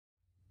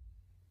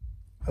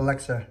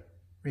Alexa,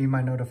 read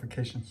my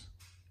notifications.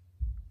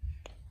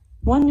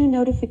 One new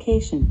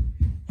notification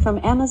from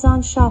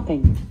Amazon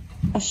Shopping.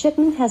 A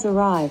shipment has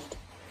arrived.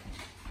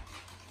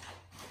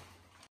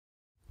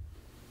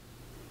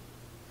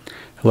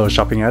 Hello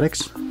shopping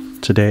addicts.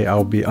 Today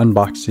I'll be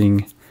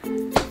unboxing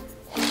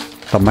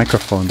the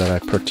microphone that I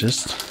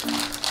purchased.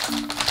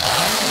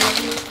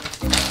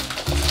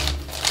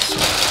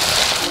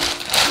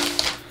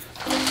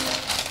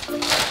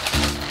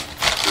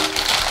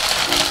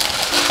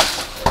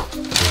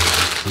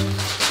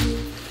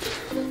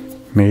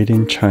 Made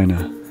in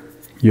China.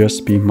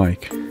 USB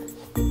mic.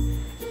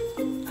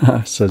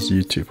 It says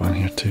YouTube on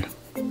here too.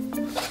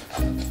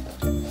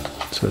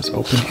 So it's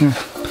open here.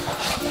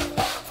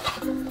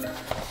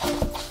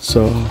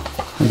 So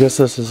I guess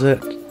this is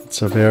it.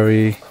 It's a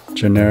very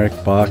generic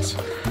box.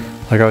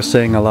 Like I was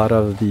saying, a lot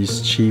of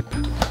these cheap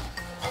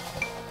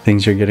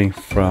things you're getting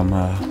from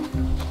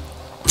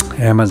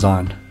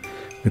Amazon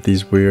with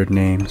these weird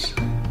names.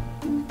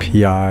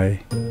 PI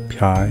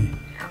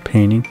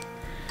painting.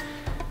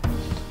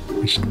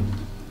 Which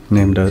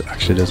name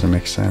actually doesn't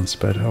make sense,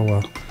 but oh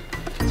well.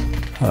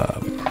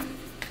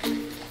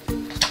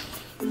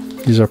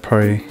 These are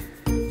probably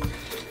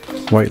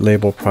white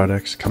label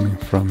products coming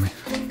from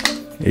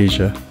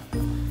Asia.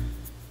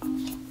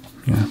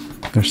 Yeah,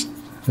 there's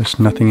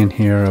nothing in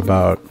here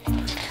about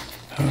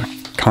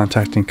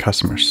contacting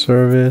customer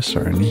service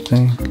or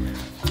anything.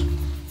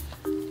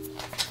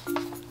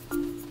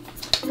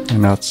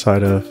 And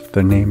outside of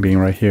the name being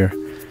right here,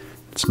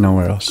 it's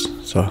nowhere else.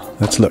 So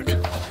let's look.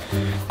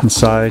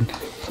 Inside,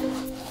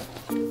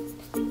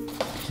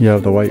 you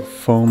have the white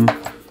foam.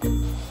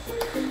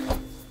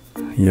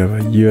 You have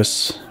a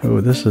oh,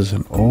 this is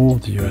an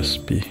old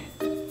USB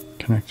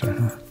connector,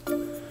 huh?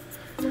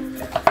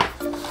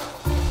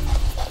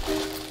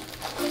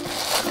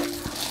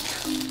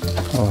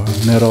 Oh,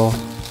 a metal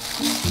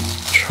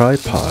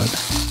tripod.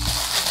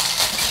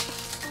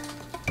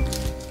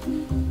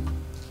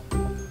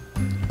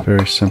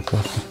 Very simple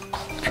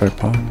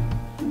tripod.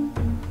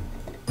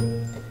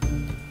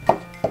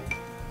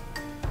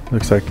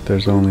 Looks like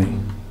there's only,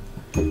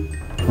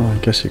 well, I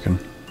guess you can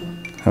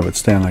have it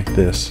stand like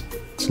this.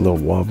 It's a little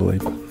wobbly,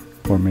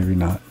 or maybe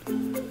not.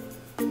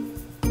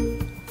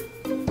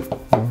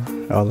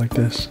 Or out like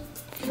this.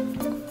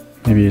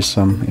 Maybe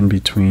some in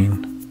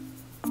between.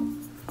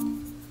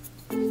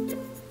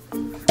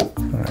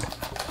 Alright.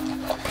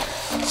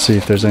 Let's see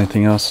if there's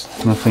anything else.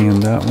 Nothing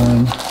in that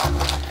one.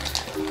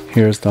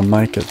 Here's the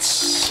mic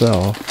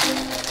itself.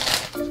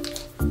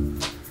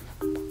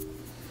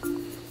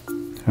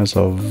 There's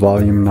a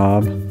volume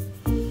knob.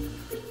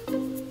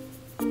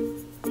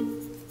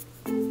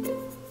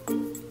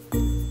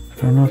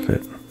 I don't know if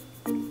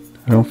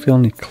I don't feel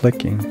any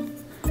clicking.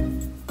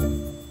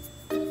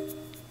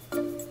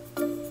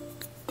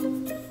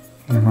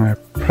 And when I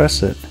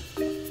press it,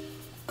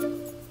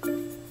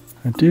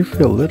 I do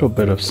feel a little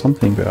bit of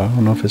something, but I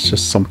don't know if it's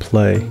just some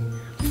play.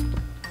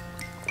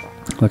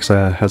 Looks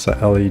like it has a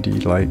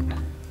LED light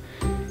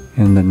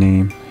in the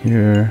name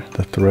here,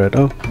 the thread.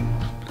 Oh,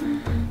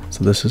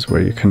 so this is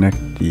where you connect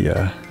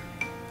the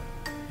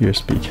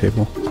USB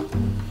cable.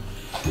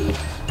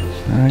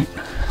 Alright.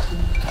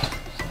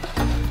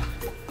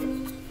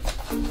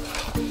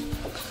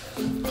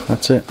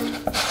 That's it.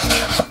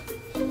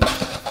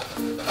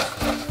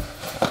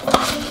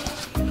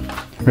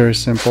 Very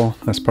simple.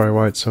 That's probably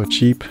why it's so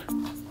cheap.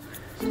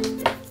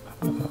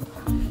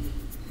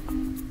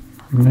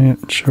 I'm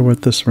not sure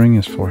what this ring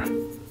is for.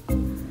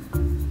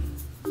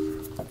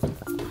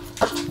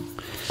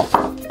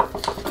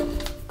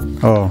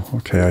 Oh,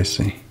 okay, I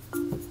see.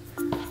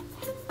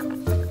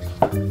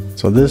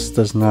 So this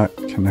does not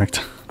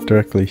connect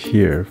directly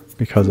here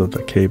because of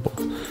the cable.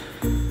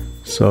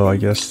 So I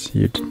guess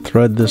you'd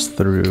thread this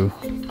through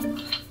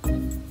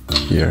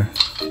here.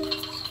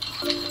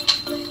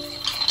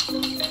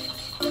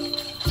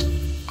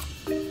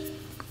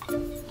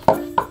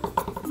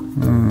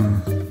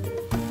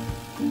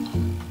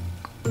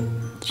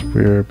 It's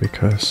weird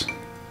because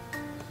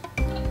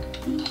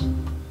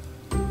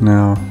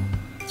now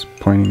it's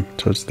pointing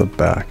towards the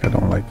back. I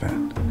don't like that.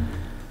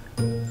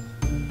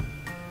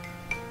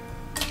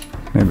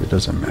 Maybe it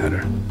doesn't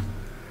matter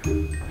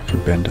if you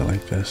bend it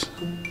like this.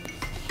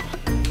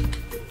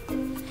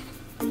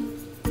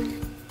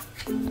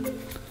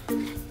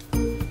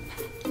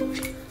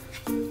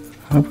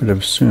 I would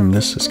assume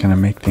this is going to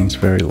make things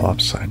very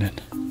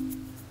lopsided.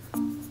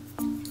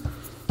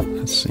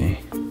 Let's see.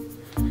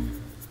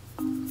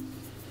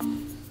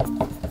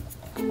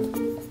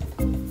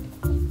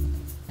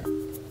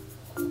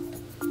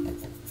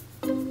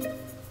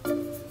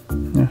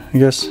 Yeah, I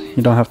guess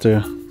you don't have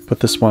to put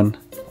this one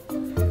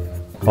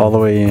all the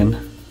way in.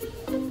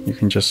 You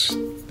can just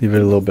leave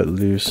it a little bit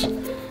loose.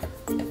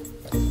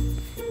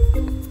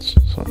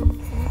 So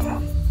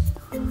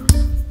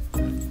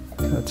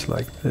that's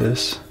like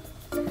this.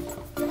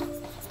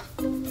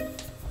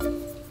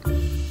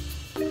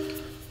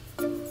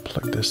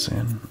 Plug this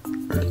in.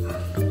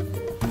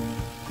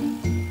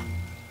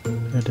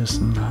 It is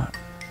not.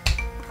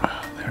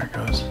 Oh, there it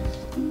goes.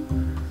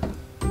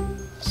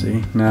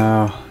 See,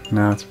 now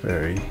it's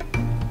very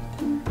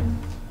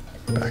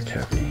back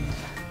heavy.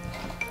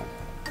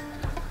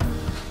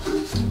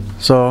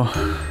 So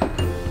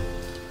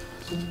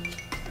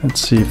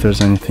let's see if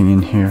there's anything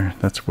in here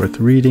that's worth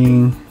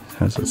reading.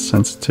 Has a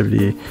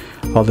sensitivity,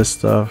 all this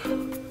stuff.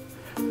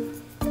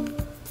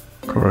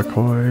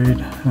 Coracoid,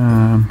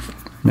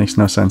 makes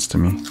no sense to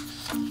me.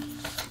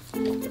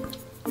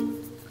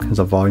 There's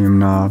a volume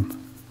knob,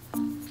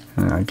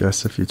 and I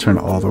guess if you turn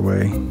it all the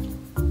way,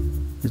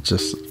 it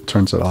just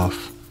turns it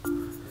off.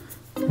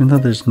 Even though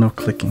there's no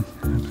clicking.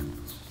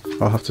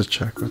 I'll have to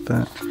check with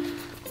that.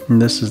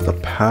 And this is the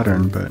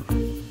pattern, but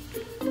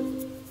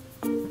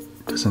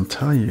it doesn't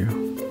tell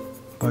you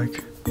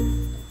like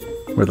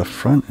where the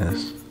front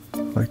is.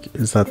 Like,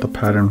 is that the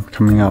pattern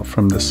coming out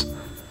from this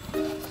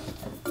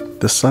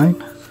side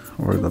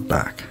or the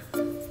back?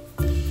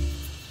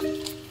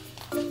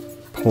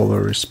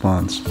 Polar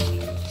response.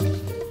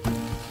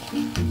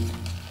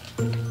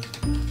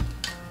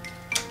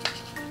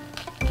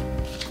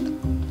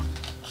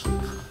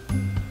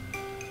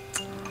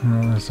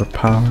 There's the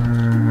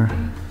power.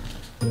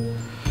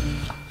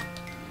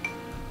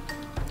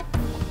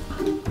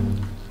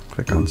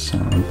 Click on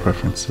sound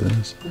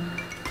preferences.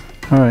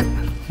 Alright,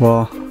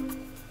 well,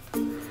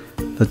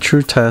 the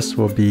true test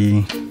will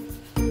be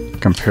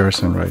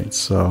comparison rate.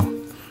 So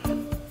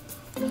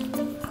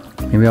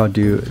maybe I'll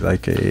do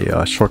like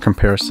a short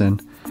comparison,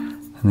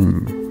 and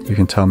then you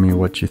can tell me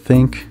what you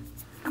think.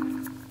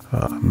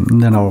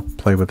 And then I'll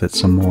play with it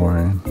some more,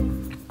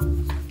 and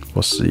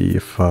we'll see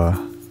if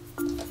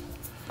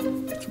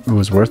it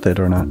was worth it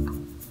or not.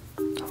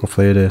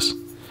 Hopefully it is.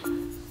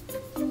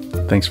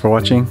 Thanks for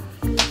watching,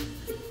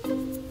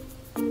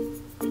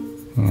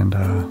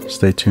 and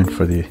stay tuned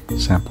for the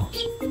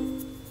samples.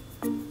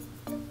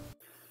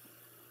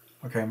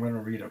 Okay, I'm going to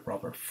read a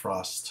Robert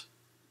Frost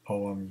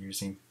poem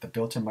using the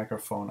built-in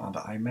microphone on the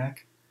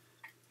iMac,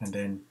 and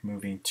then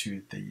moving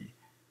to the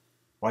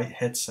white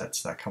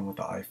headsets that come with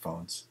the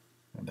iPhones,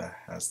 and that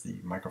has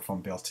the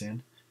microphone built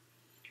in.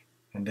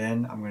 And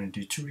then I'm going to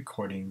do 2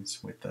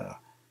 recordings with the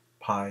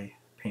Pi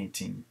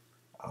Painting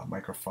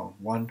microphone,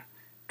 one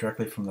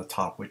directly from the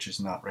top, which is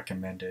not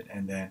recommended,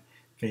 and then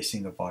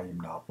facing the volume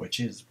knob,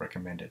 which is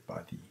recommended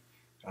by the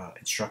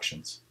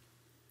instructions.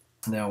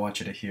 And then I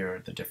want you to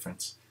hear the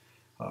difference.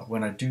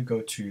 When I do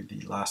go to the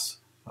last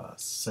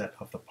set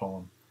of the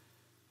poem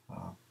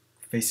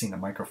facing the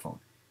microphone,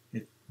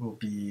 it will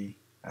be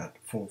at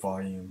full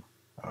volume,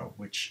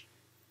 which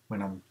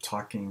when I'm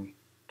talking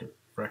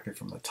directly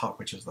from the top,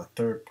 which is the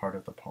third part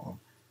of the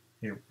poem,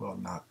 it will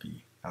not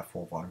be at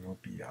full volume. It will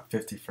be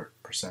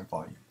 50%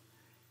 volume.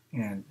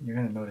 And you're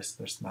going to notice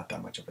there's not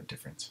that much of a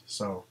difference.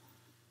 So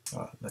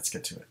let's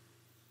get to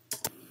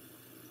it.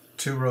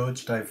 2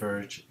 roads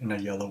diverge in a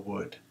yellow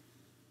wood,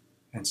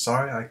 and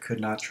sorry I could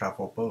not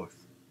travel both.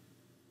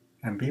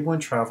 And be one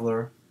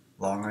traveler,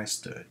 long I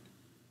stood,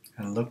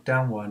 and looked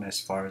down one as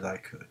far as I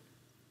could,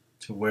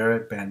 to where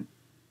it bent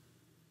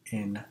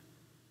in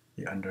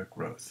the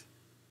undergrowth.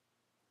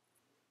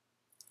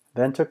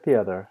 Then took the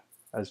other,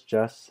 as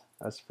just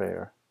as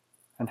fair,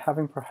 and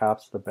having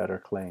perhaps the better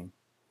claim,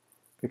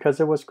 because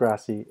it was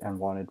grassy and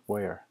wanted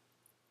wear.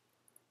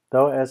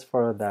 Though as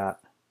for that,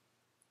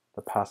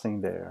 the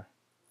passing there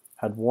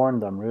had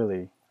warned them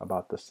really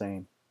about the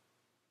same.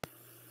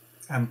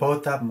 And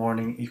both that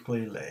morning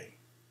equally lay,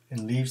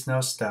 in leaves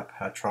no step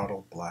had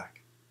trodden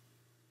black.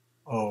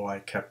 Oh, I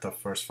kept the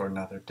first for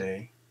another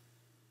day,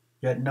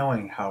 yet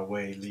knowing how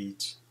way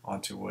leads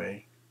on to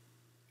way,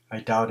 I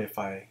doubt if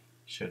I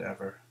should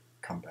ever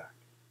come back.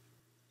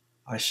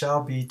 I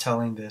shall be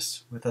telling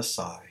this with a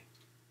sigh,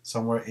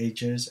 somewhere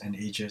ages and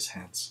ages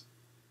hence.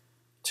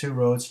 2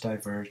 roads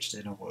diverged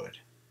in a wood,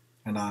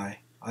 and I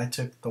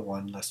took the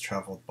one less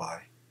traveled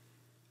by,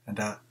 and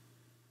that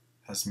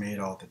has made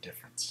all the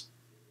difference.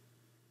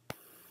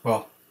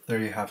 Well, there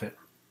you have it.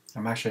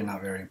 I'm actually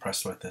not very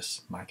impressed with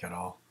this mic at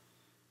all.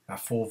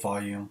 At full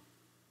volume,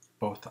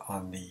 both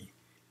on the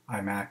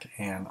iMac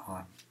and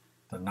on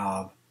the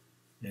knob,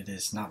 it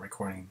is not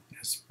recording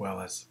as well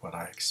as what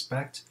I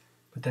expect.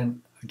 But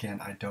then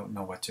again, I don't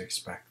know what to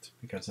expect,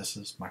 because this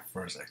is my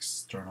first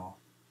external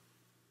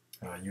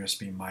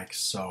USB mic.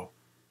 So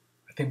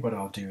I think what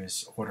I'll do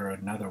is order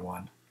another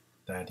one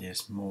that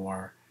is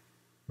more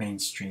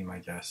mainstream, I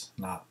guess,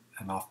 not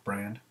an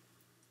off-brand,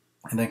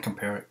 and then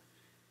compare it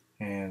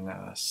and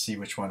see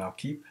which one I'll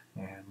keep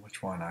and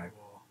which one I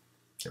will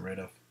get rid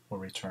of or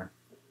return.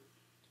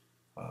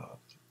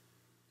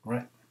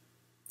 Alright,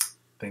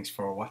 thanks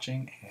for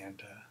watching,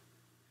 and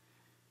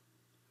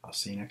I'll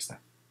see you next time.